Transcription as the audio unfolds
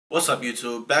What's up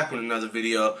YouTube? Back with another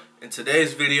video. In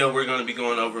today's video we're going to be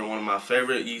going over one of my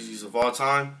favorite Yeezys of all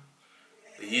time,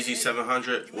 the Yeezy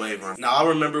 700 Wave Run. Now I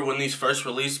remember when these first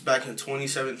released back in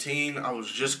 2017, I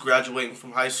was just graduating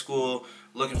from high school,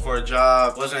 looking for a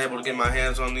job, wasn't able to get my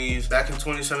hands on these. Back in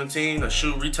 2017, a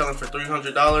shoe retailing for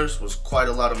 $300 was quite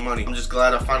a lot of money. I'm just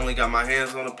glad I finally got my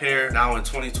hands on a pair. Now in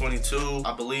 2022,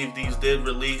 I believe these did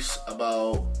release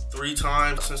about 3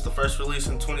 times since the first release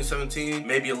in 2017,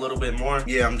 maybe a little bit more.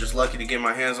 Yeah, I'm just lucky to get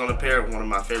my hands on a pair of one of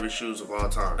my favorite shoes of all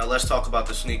time. Now let's talk about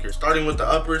the sneakers. Starting with the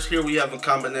uppers, here we have a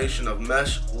combination of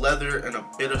mesh, leather, and a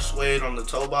bit of suede on the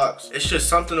toe box. It's just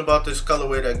something about this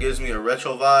colorway that gives me a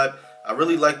retro vibe. I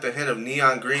really like the hint of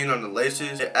neon green on the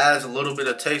laces. It adds a little bit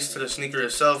of taste to the sneaker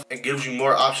itself and gives you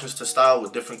more options to style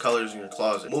with different colors in your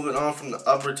closet. Moving on from the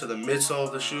upper to the midsole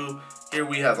of the shoe, here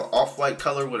we have an off-white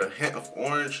color with a hint of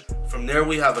orange. From there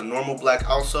we have a normal black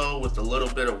outsole with a little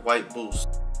bit of white boost.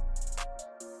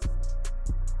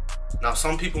 Now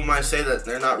some people might say that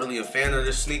they're not really a fan of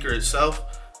this sneaker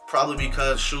itself, probably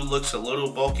because shoe looks a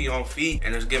little bulky on feet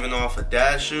and is giving off a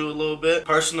dad shoe a little bit.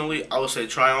 Personally, I would say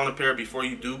try on a pair before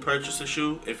you do purchase a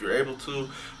shoe if you're able to.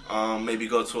 Maybe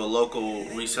go to a local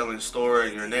reselling store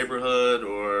in your neighborhood,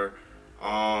 or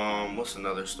what's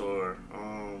another store?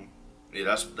 Yeah,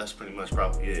 that's pretty much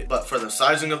probably it. But for the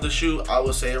sizing of the shoe, I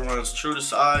would say it runs true to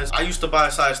size. I used to buy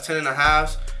a size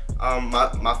 10.5.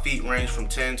 My feet range from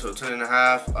 10 to a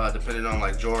 10.5, depending on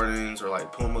like Jordans or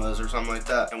like Pumas or something like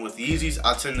that. And with Yeezys,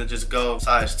 I tend to just go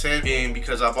size 10, being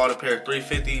because I bought a pair of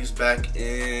 350s back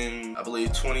in, I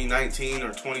believe, 2019 or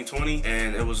 2020,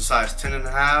 and it was a size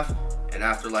 10.5. And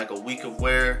after like a week of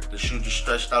wear, the shoe just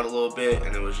stretched out a little bit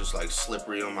and it was just like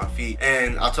slippery on my feet.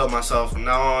 And I told myself from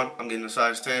now on, I'm getting a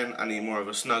size 10. I need more of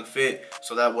a snug fit,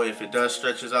 so that way if it does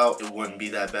stretches out, it wouldn't be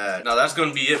that bad. Now that's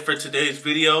gonna be it for today's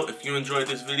video. If you enjoyed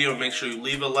this video, make sure you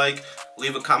leave a like,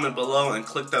 leave a comment below, and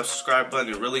click that subscribe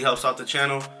button. It really helps out the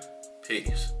channel.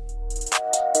 Peace.